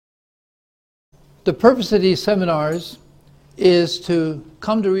The purpose of these seminars is to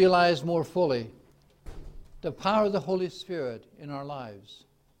come to realize more fully the power of the Holy Spirit in our lives.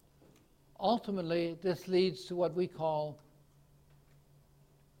 Ultimately, this leads to what we call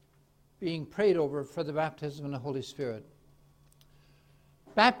being prayed over for the baptism in the Holy Spirit.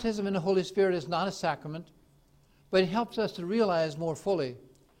 Baptism in the Holy Spirit is not a sacrament, but it helps us to realize more fully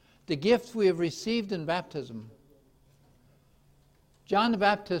the gift we have received in baptism. John the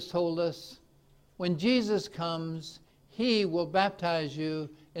Baptist told us, when Jesus comes, he will baptize you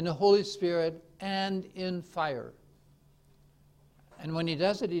in the Holy Spirit and in fire. And when he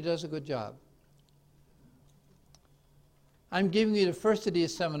does it, he does a good job. I'm giving you the first of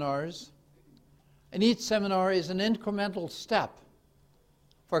these seminars, and each seminar is an incremental step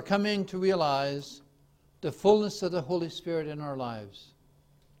for coming to realize the fullness of the Holy Spirit in our lives.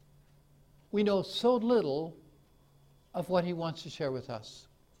 We know so little of what he wants to share with us.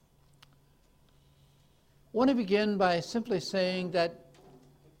 I want to begin by simply saying that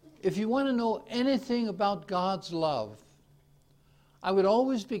if you want to know anything about God's love, I would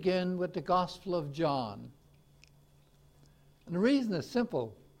always begin with the Gospel of John. And the reason is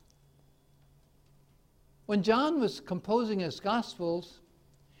simple. When John was composing his Gospels,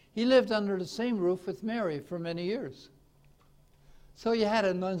 he lived under the same roof with Mary for many years. So he had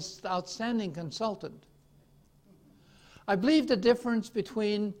an outstanding consultant. I believe the difference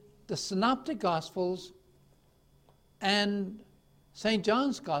between the Synoptic Gospels and St.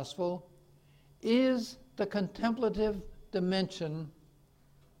 John's Gospel is the contemplative dimension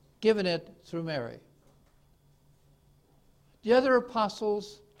given it through Mary. The other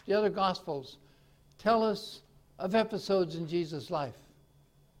apostles, the other Gospels, tell us of episodes in Jesus' life.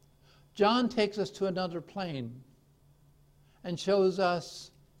 John takes us to another plane and shows us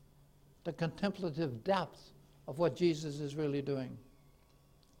the contemplative depth of what Jesus is really doing.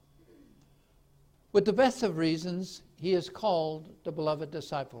 With the best of reasons, he is called the beloved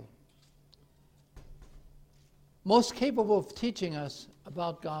disciple, most capable of teaching us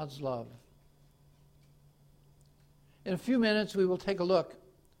about God's love. In a few minutes, we will take a look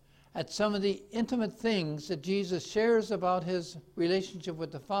at some of the intimate things that Jesus shares about his relationship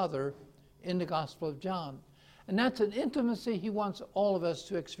with the Father in the Gospel of John. And that's an intimacy he wants all of us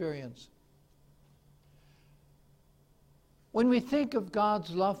to experience. When we think of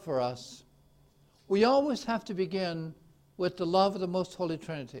God's love for us, we always have to begin with the love of the Most Holy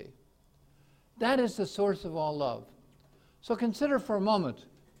Trinity. That is the source of all love. So consider for a moment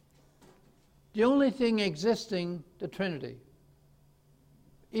the only thing existing, the Trinity.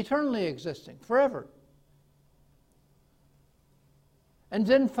 Eternally existing, forever. And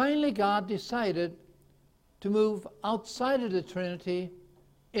then finally God decided to move outside of the Trinity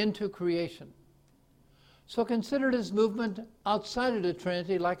into creation. So consider this movement outside of the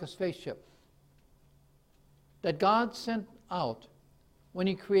Trinity like a spaceship that God sent out when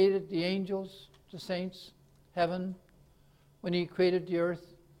he created the angels, the saints, heaven, when he created the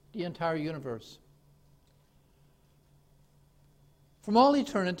earth, the entire universe. From all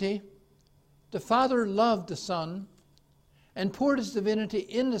eternity, the Father loved the Son and poured his divinity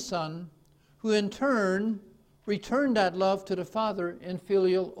in the Son, who in turn returned that love to the Father in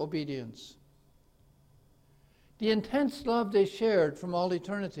filial obedience. The intense love they shared from all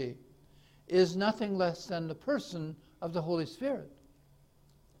eternity is nothing less than the person of the Holy Spirit.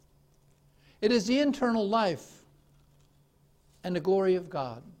 It is the internal life and the glory of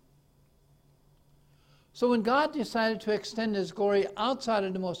God. So when God decided to extend his glory outside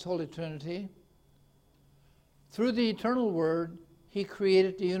of the Most Holy Trinity, through the eternal Word, he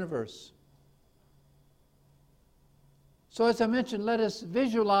created the universe. So as I mentioned, let us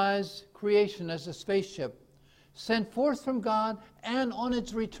visualize creation as a spaceship sent forth from God and on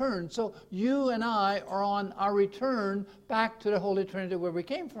its return. So you and I are on our return back to the Holy Trinity where we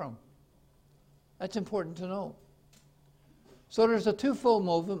came from. That's important to know. So there's a twofold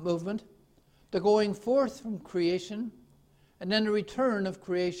movement, the going forth from creation and then the return of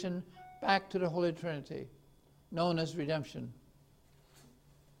creation back to the Holy Trinity, known as redemption.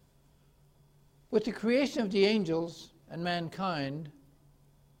 With the creation of the angels and mankind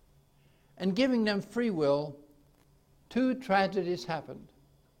and giving them free will, two tragedies happened.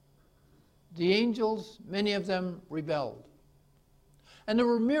 The angels, many of them rebelled. And there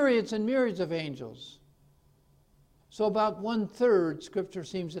were myriads and myriads of angels. So about 1/3, Scripture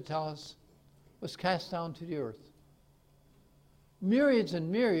seems to tell us, was cast down to the earth. Myriads and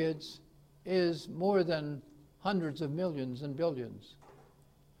myriads is more than hundreds of millions and billions.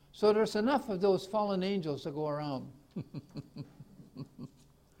 So there's enough of those fallen angels to go around.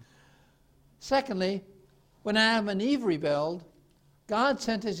 Secondly, when Adam and Eve rebelled, God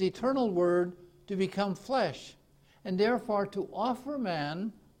sent his eternal Word to become flesh, and therefore to offer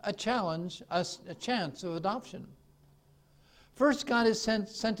man a challenge, a chance of adoption. First, God has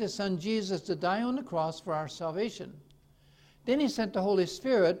sent his Son Jesus to die on the cross for our salvation. Then he sent the Holy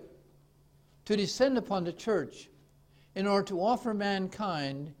Spirit to descend upon the church in order to offer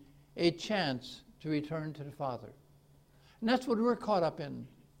mankind a chance to return to the Father. And that's what we're caught up in.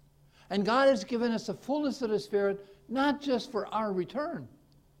 And God has given us the fullness of the Spirit, not just for our return.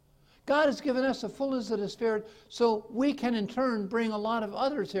 God has given us the fullness of the Spirit so we can in turn bring a lot of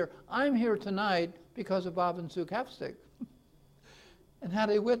others here. I'm here tonight because of Bob and Sue Capstick and had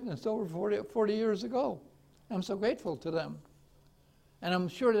a witness over 40 years ago. I'm so grateful to them. And I'm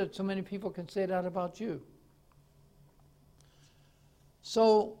sure that so many people can say that about you.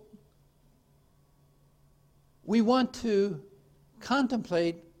 So we want to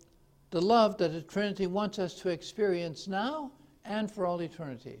contemplate the love that the Trinity wants us to experience now and for all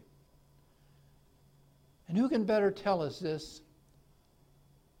eternity. And who can better tell us this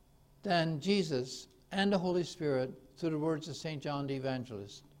than Jesus and the Holy Spirit through the words of St. John the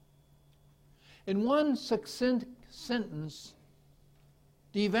Evangelist? In one succinct sentence,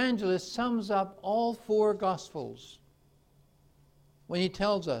 the evangelist sums up all four Gospels when he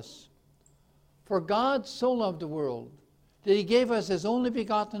tells us, "For God so loved the world that he gave us his only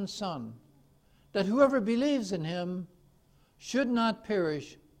begotten Son, that whoever believes in him should not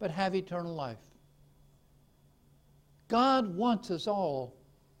perish but have eternal life." God wants us all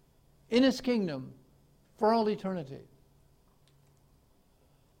in his kingdom for all eternity.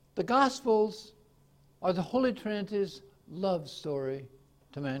 The Gospels are the Holy Trinity's love story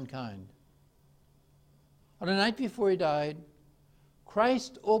to mankind. On the night before he died,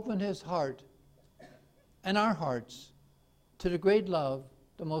 Christ opened his heart and our hearts to the great love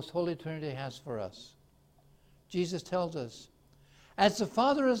the Most Holy Trinity has for us. Jesus tells us, "As the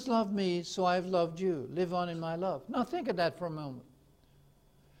Father has loved me, so I have loved you. Live on in my love." Now think of that for a moment.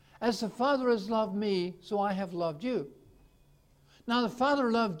 As the Father has loved me, so I have loved you. Now the Father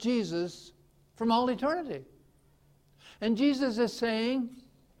loved Jesus from all eternity. And Jesus is saying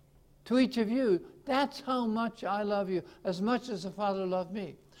to each of you, that's how much I love you, as much as the Father loved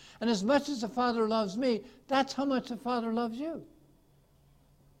me. And as much as the Father loves me, that's how much the Father loves you.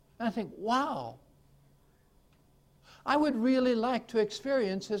 And I think, wow, I would really like to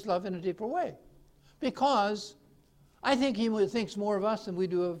experience his love in a deeper way, because I think he thinks more of us than we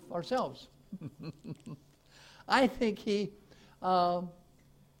do of ourselves. I think if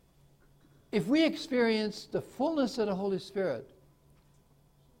we experience the fullness of the Holy Spirit,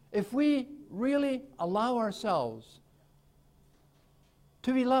 if we really allow ourselves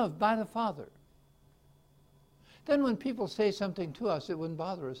to be loved by the Father, then when people say something to us, it wouldn't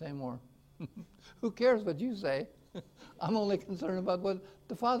bother us anymore. Who cares what you say? I'm only concerned about what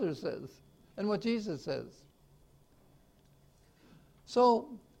the Father says and what Jesus says.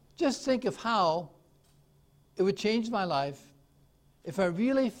 So just think of how it would change my life if I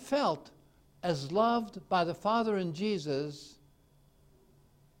really felt as loved by the Father and Jesus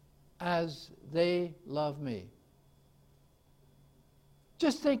as they love me.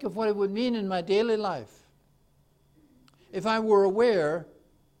 Just think of what it would mean in my daily life if I were aware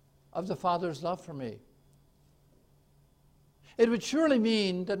of the Father's love for me. It would surely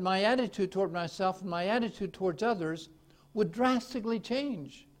mean that my attitude toward myself and my attitude towards others would drastically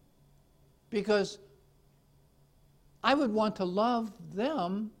change, because I would want to love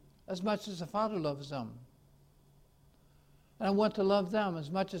them as much as the Father loves them. And I want to love them as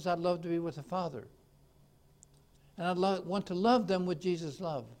much as I'd love to be with the Father. And I'd want to love them with Jesus'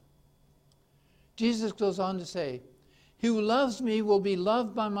 love. Jesus goes on to say, "He who loves me will be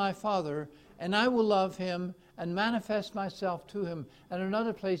loved by my Father, and I will love him and manifest myself to him." And in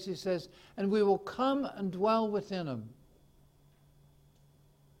another place he says, "And we will come and dwell within him."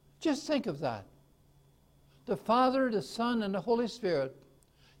 Just think of that. The Father, the Son, and the Holy Spirit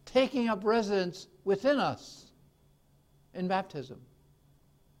taking up residence within us in baptism.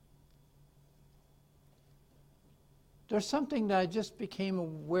 There's something that I just became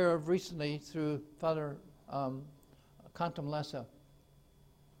aware of recently through Father Cantamlessa,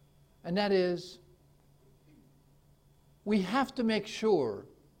 and that is, we have to make sure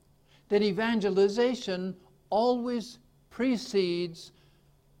that evangelization always precedes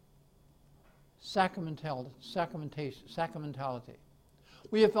sacramentality.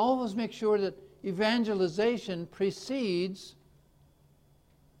 We have to always make sure that evangelization precedes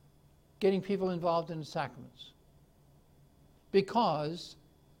getting people involved in the sacraments. Because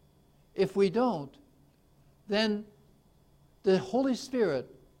if we don't, then the Holy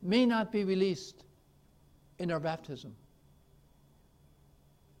Spirit may not be released in our baptism.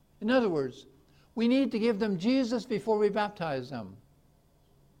 In other words, We need to give them Jesus before we baptize them.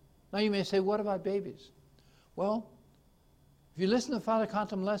 Now you may say, what about babies? Well, if you listen to Father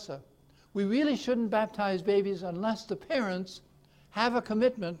Cantamlessa, we really shouldn't baptize babies unless the parents have a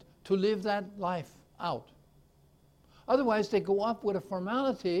commitment to live that life out. Otherwise, they go up with a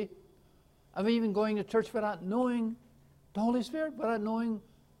formality of even going to church without knowing the Holy Spirit, without knowing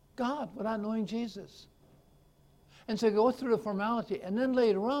God, without knowing Jesus. And so go through the formality, and then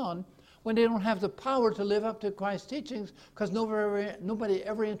later on, when they don't have the power to live up to Christ's teachings, because nobody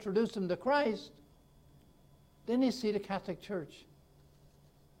ever introduced them to Christ, then they see the Catholic Church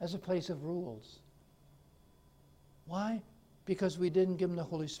as a place of rules. Why? Because we didn't give them the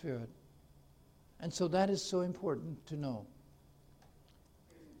Holy Spirit. And so that is so important to know.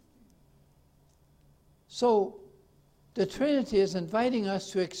 So the Trinity is inviting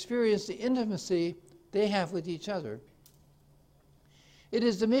us to experience the intimacy they have with each other. It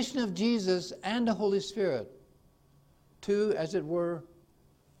is the mission of Jesus and the Holy Spirit to, as it were,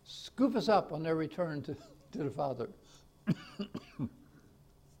 scoop us up on their return to the Father.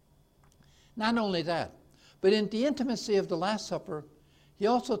 Not only that, but in the intimacy of the Last Supper, he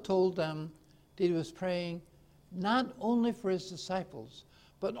also told them that he was praying not only for his disciples,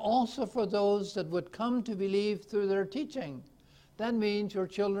 but also for those that would come to believe through their teaching. That means your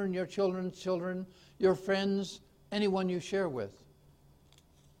children, your children's children, your friends, anyone you share with.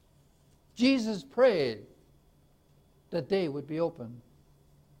 Jesus prayed that they would be open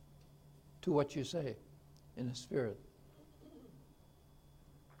to what you say in the Spirit.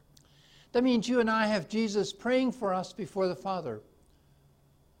 That means you and I have Jesus praying for us before the Father.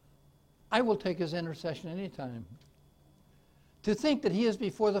 I will take his intercession anytime. To think that he is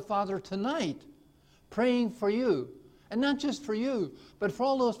before the Father tonight praying for you, and not just for you, but for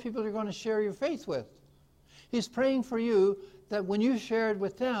all those people you're going to share your faith with. He's praying for you that when you share it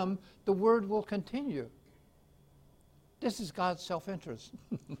with them, the word will continue. This is God's self-interest.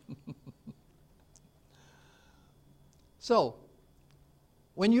 So,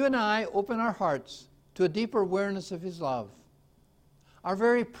 when you and I open our hearts to a deeper awareness of his love, our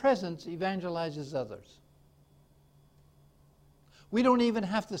very presence evangelizes others. We don't even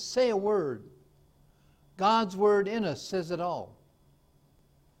have to say a word. God's word in us says it all.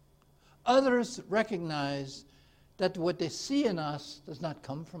 Others recognize that what they see in us does not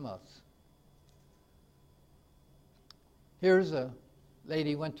come from us. Here's a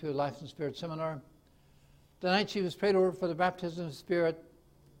lady who went to a Life and Spirit seminar. The night she was prayed over for the baptism of the Spirit,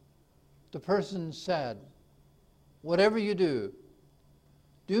 the person said, whatever you do,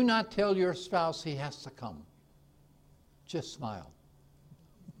 do not tell your spouse he has to come. Just smile.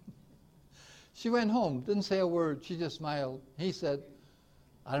 She went home, didn't say a word, she just smiled. He said,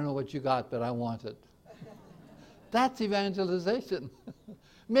 I don't know what you got, but I want it. That's evangelization.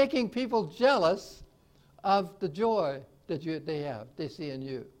 Making people jealous of the joy that they see in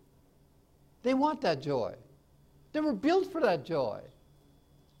you. They want that joy. They were built for that joy.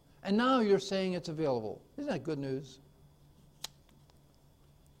 And now you're saying it's available. Isn't that good news?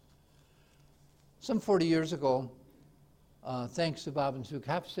 Some 40 years ago, thanks to Bob and Sue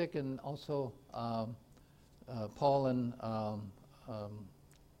Capstick and also Paul and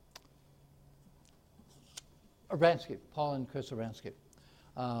Urbanski, Paul and Chris Urbanski.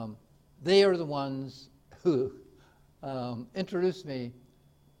 They are the ones who introduced me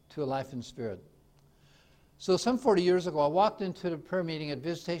to a Life in Spirit. So some 40 years ago, I walked into the prayer meeting at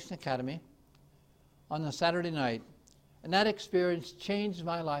Visitation Academy on a Saturday night, and that experience changed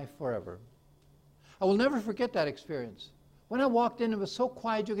my life forever. I will never forget that experience. When I walked in, it was so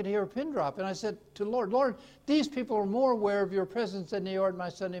quiet you could hear a pin drop, and I said to the Lord, Lord, these people are more aware of your presence than they are at my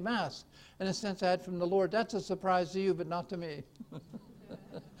Sunday Mass. In a sense I had from the Lord, that's a surprise to you, but not to me.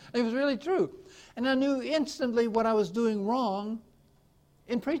 It was really true. And I knew instantly what I was doing wrong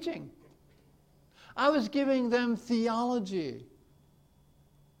in preaching. I was giving them theology,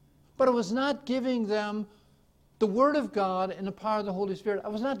 but I was not giving them the Word of God and the power of the Holy Spirit. I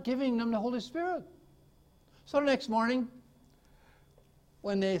was not giving them the Holy Spirit. So the next morning,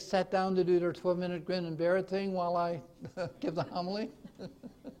 when they sat down to do their 12-minute grin and bear it thing while I give the homily,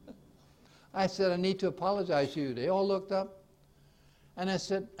 I said, I need to apologize to you. They all looked up, and I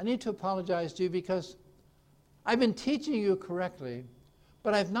said, I need to apologize to you because I've been teaching you correctly,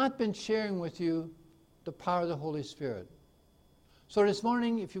 but I've not been sharing with you the power of the Holy Spirit. So this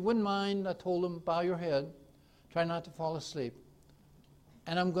morning, if you wouldn't mind, I told them, bow your head, try not to fall asleep,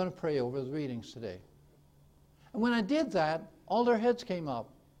 and I'm going to pray over the readings today. And when I did that, all their heads came up.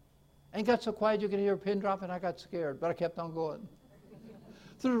 And it got so quiet you could hear a pin drop, and I got scared, but I kept on going.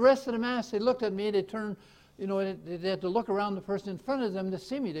 Through the rest of the Mass, they looked at me, they turned, they had to look around the person in front of them to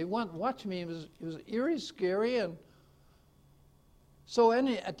see me. They watch me. It was eerie, scary, and so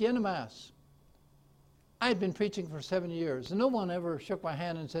at the end of Mass, I had been preaching for 7 years, and no one ever shook my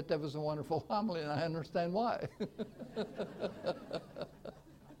hand and said that was a wonderful homily, and I understand why.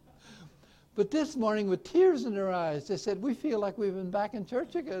 But this morning, with tears in their eyes, they said, "We feel like we've been back in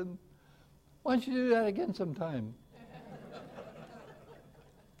church again. Why don't you do that again sometime?"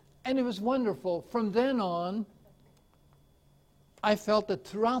 And it was wonderful. From then on, I felt that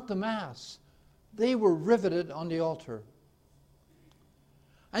throughout the Mass, they were riveted on the altar.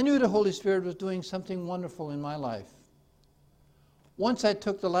 I knew the Holy Spirit was doing something wonderful in my life. Once I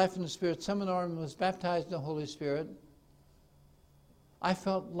took the Life in the Spirit seminar and was baptized in the Holy Spirit, I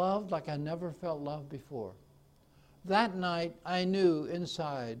felt loved like I never felt loved before. That night, I knew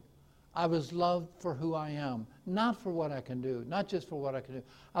inside I was loved for who I am, not for what I can do, not just for what I can do.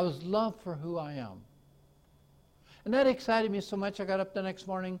 I was loved for who I am. And that excited me so much, I got up the next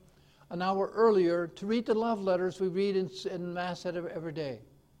morning an hour earlier to read the love letters we read in Mass every day.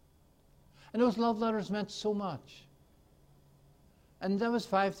 And those love letters meant so much. And that was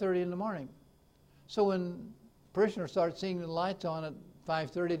 5:30 in the morning. So when parishioners started seeing the lights on at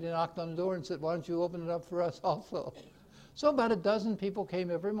 5:30, they knocked on the door and said, "Why don't you open it up for us also?" So about a dozen people came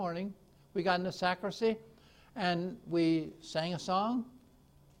every morning. We got in the sacristy, and we sang a song.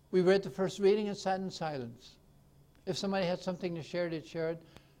 We read the first reading and sat in silence. If somebody had something to share, they'd share it.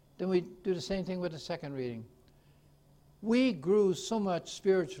 Then we'd do the same thing with the second reading. We grew so much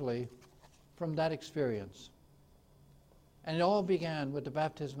spiritually from that experience. And it all began with the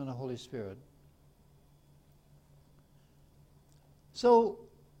baptism of the Holy Spirit. So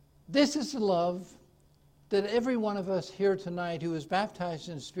this is the love that every one of us here tonight who is baptized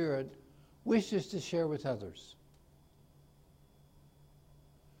in the Spirit wishes to share with others.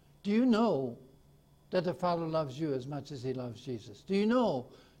 Do you know that the Father loves you as much as he loves Jesus? Do you know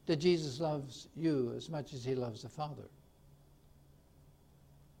that Jesus loves you as much as he loves the Father?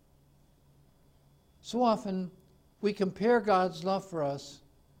 So often we compare God's love for us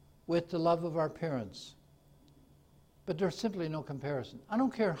with the love of our parents. But there's simply no comparison. I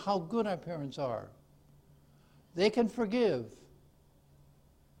don't care how good our parents are. They can forgive,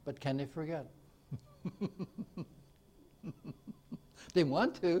 but can they forget? They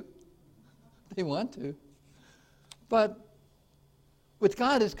want to. They want to. But with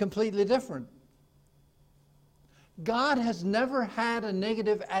God, it's completely different. God has never had a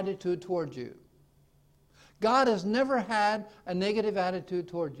negative attitude toward you. God has never had a negative attitude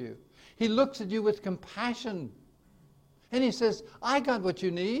toward you. He looks at you with compassion. And he says, "I got what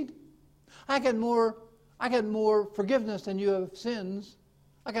you need. I got more forgiveness than you have sins.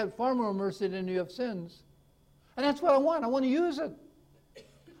 I got far more mercy than you have sins." And that's what I want. I want to use it.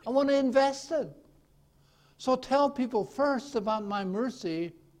 I want to invest it. So tell people first about my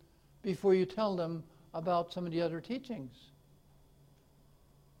mercy before you tell them about some of the other teachings.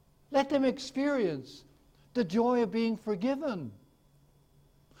 Let them experience the joy of being forgiven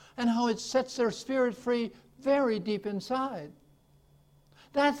and how it sets their spirit free very deep inside.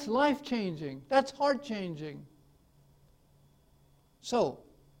 That's life-changing. That's heart-changing. So,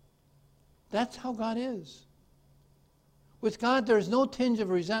 that's how God is. With God, there's no tinge of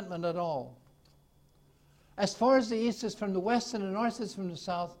resentment at all. As far as the east is from the west and the north is from the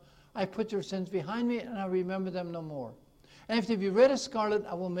south, I put your sins behind me and I remember them no more. And if they be red as scarlet,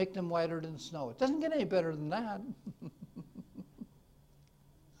 I will make them whiter than snow. It doesn't get any better than that.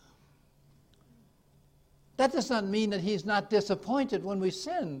 That does not mean that he's not disappointed when we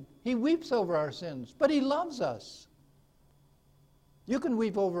sin. He weeps over our sins, but he loves us. You can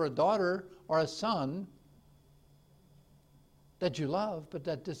weep over a daughter or a son that you love, but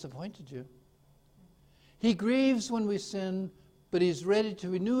that disappointed you. He grieves when we sin, but he's ready to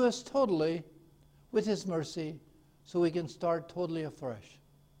renew us totally with his mercy so we can start totally afresh.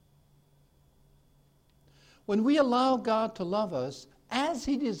 When we allow God to love us as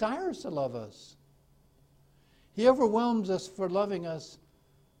he desires to love us, he overwhelms us for loving us,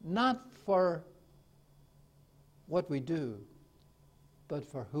 not for what we do, but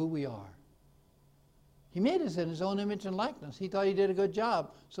for who we are. He made us in his own image and likeness. He thought he did a good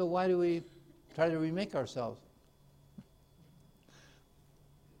job, so why do we try to remake ourselves?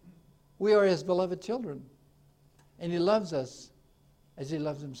 We are his beloved children, and he loves us as he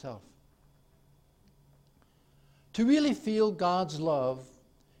loves himself. To really feel God's love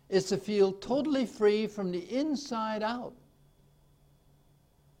is to feel totally free from the inside out.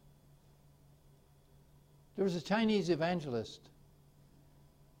 There was a Chinese evangelist.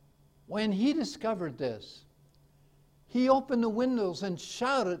 When he discovered this, he opened the windows and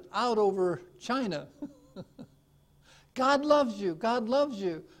shouted out over China. God loves you. God loves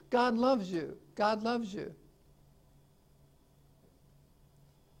you. God loves you. God loves you.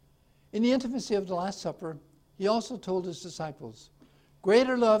 In the intimacy of the Last Supper, he also told his disciples,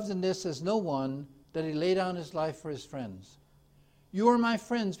 "Greater love than this has no one, that he lay down his life for his friends. You are my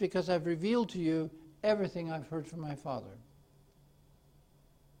friends because I've revealed to you everything I've heard from my Father."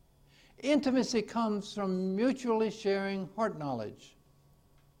 Intimacy comes from mutually sharing heart knowledge.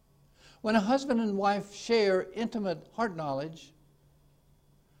 When a husband and wife share intimate heart knowledge,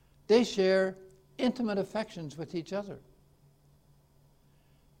 they share intimate affections with each other.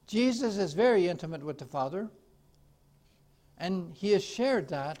 Jesus is very intimate with the Father, and he has shared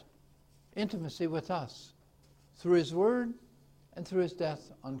that intimacy with us through his word and through his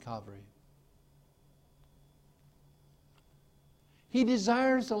death on Calvary. He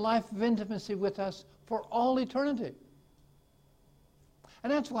desires a life of intimacy with us for all eternity.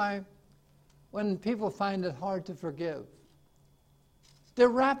 And that's why when people find it hard to forgive, they're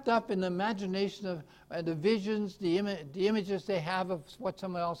wrapped up in the imagination of the visions, the images they have of what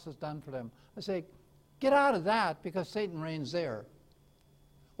someone else has done for them. I say, get out of that, because Satan reigns there.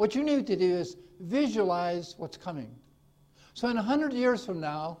 What you need to do is visualize what's coming. So in 100 years from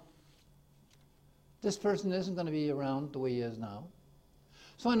now, this person isn't going to be around the way he is now.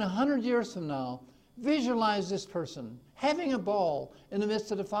 So in 100 years from now, visualize this person having a ball in the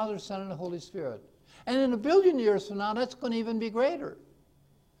midst of the Father, Son, and the Holy Spirit. And in 1 billion years from now, that's going to even be greater.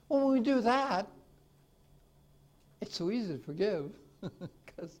 Well, when we do that, it's so easy to forgive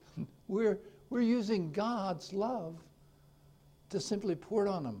because we're using God's love to simply pour it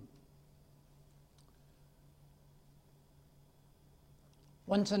on them.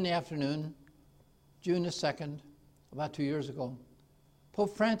 One Sunday afternoon, June the 2nd, about 2 years ago,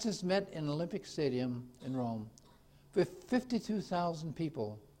 Pope Francis met in Olympic Stadium in Rome with 52,000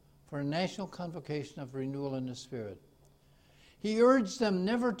 people for a national convocation of renewal in the Spirit. He urged them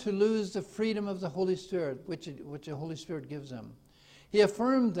never to lose the freedom of the Holy Spirit, which the Holy Spirit gives them. He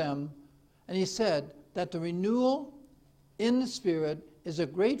affirmed them, and he said that the renewal in the Spirit is a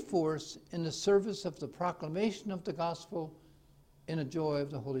great force in the service of the proclamation of the gospel in the joy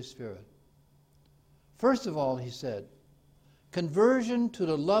of the Holy Spirit. First of all, he said, conversion to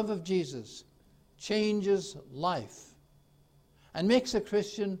the love of Jesus changes life and makes a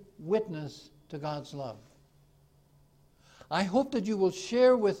Christian witness to God's love. I hope that you will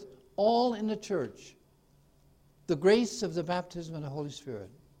share with all in the church the grace of the baptism of the Holy Spirit.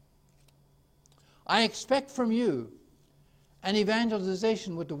 I expect from you an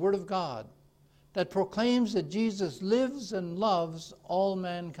evangelization with the Word of God that proclaims that Jesus lives and loves all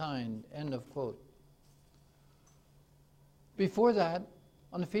mankind. End of quote. Before that,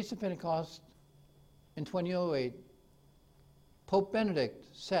 on the Feast of Pentecost in 2008, Pope Benedict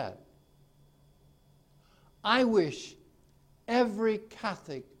said, I wish every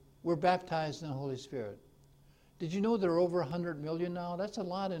Catholic were baptized in the Holy Spirit. Did you know there are over 100 million now? That's a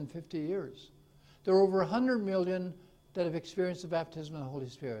lot in 50 years. There are over 100 million that have experienced the baptism of the Holy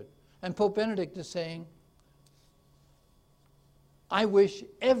Spirit. And Pope Benedict is saying, I wish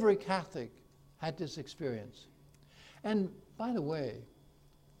every Catholic had this experience. And by the way,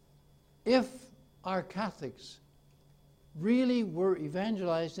 if our Catholics really were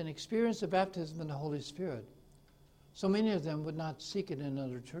evangelized and experienced the baptism in the Holy Spirit, so many of them would not seek it in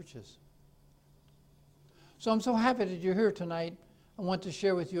other churches. So I'm so happy that you're here tonight. I want to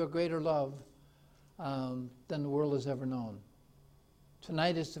share with you a greater love than the world has ever known.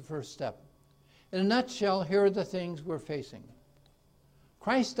 Tonight is the first step. In a nutshell, here are the things we're facing.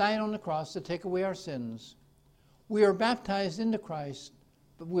 Christ died on the cross to take away our sins. We are baptized into Christ,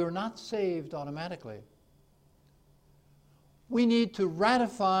 but we are not saved automatically. We need to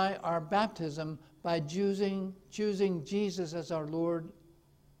ratify our baptism by choosing Jesus as our Lord,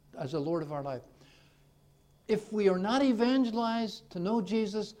 as the Lord of our life. If we are not evangelized to know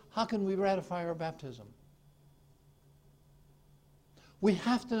Jesus, how can we ratify our baptism? We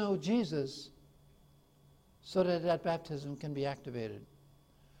have to know Jesus so that that baptism can be activated.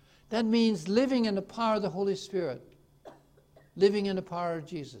 That means living in the power of the Holy Spirit, living in the power of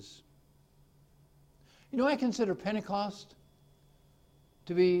Jesus. You know, I consider Pentecost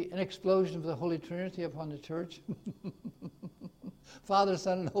to be an explosion of the Holy Trinity upon the church. Father,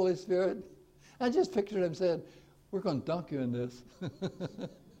 Son, and Holy Spirit. I just pictured them saying, we're going to dunk you in this,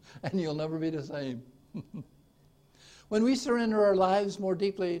 and you'll never be the same. When we surrender our lives more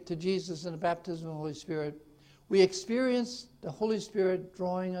deeply to Jesus in the baptism of the Holy Spirit, we experience the Holy Spirit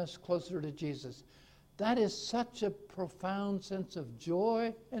drawing us closer to Jesus. That is such a profound sense of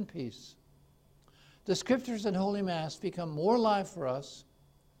joy and peace. The Scriptures and Holy Mass become more alive for us.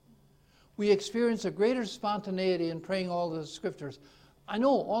 We experience a greater spontaneity in praying all the scriptures. I know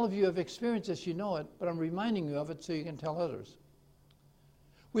all of you have experienced this, you know it, but I'm reminding you of it so you can tell others.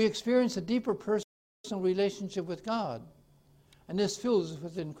 We experience a deeper personal relationship with God, and this fills us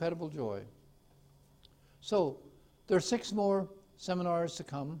with incredible joy. So, there are 6 more seminars to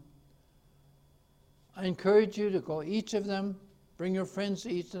come. I encourage you to go each of them, bring your friends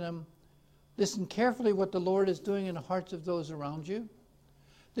to each of them. Listen carefully what the Lord is doing in the hearts of those around you.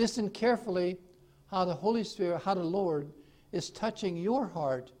 Listen carefully how the Holy Spirit, how the Lord is touching your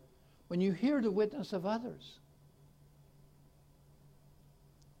heart when you hear the witness of others.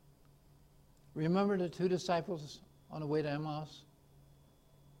 Remember the 2 disciples on the way to Emmaus?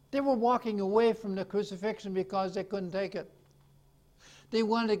 They were walking away from the crucifixion because they couldn't take it. They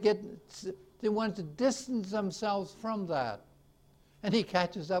wanted to distance themselves from that. And he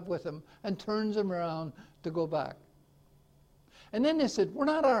catches up with them and turns them around to go back. And then they said, were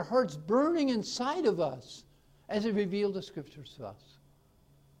not our hearts burning inside of us as he revealed the scriptures to us?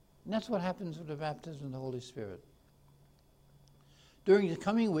 And that's what happens with the baptism of the Holy Spirit. During the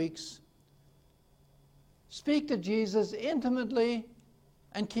coming weeks, speak to Jesus intimately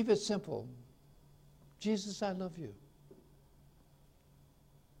and keep it simple. Jesus, I love you.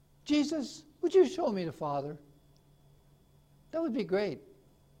 Jesus, would you show me the Father? That would be great.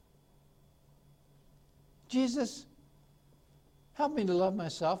 Jesus, help me to love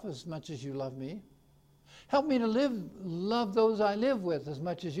myself as much as you love me. Help me to love those I live with as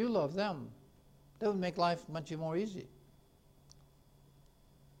much as you love them. That would make life much more easy.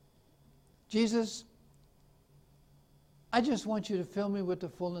 Jesus, I just want you to fill me with the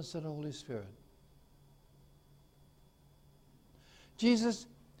fullness of the Holy Spirit. Jesus,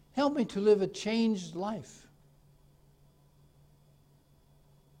 help me to live a changed life.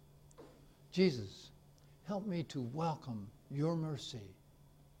 Jesus, help me to welcome your mercy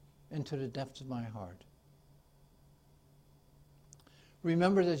into the depths of my heart.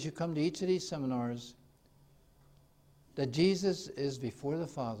 Remember that as you come to each of these seminars, that Jesus is before the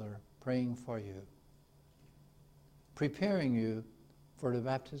Father praying for you, preparing you for the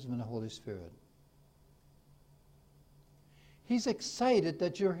baptism in the Holy Spirit. He's excited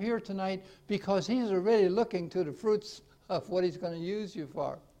that you're here tonight because he's already looking to the fruits of what he's going to use you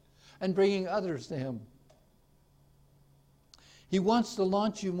for and bringing others to him. He wants to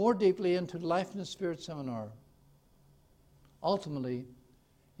launch you more deeply into the Life in the Spirit seminar. Ultimately,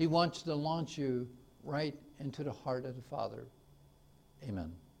 he wants to launch you right into the heart of the Father.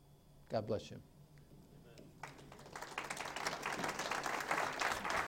 Amen. God bless you.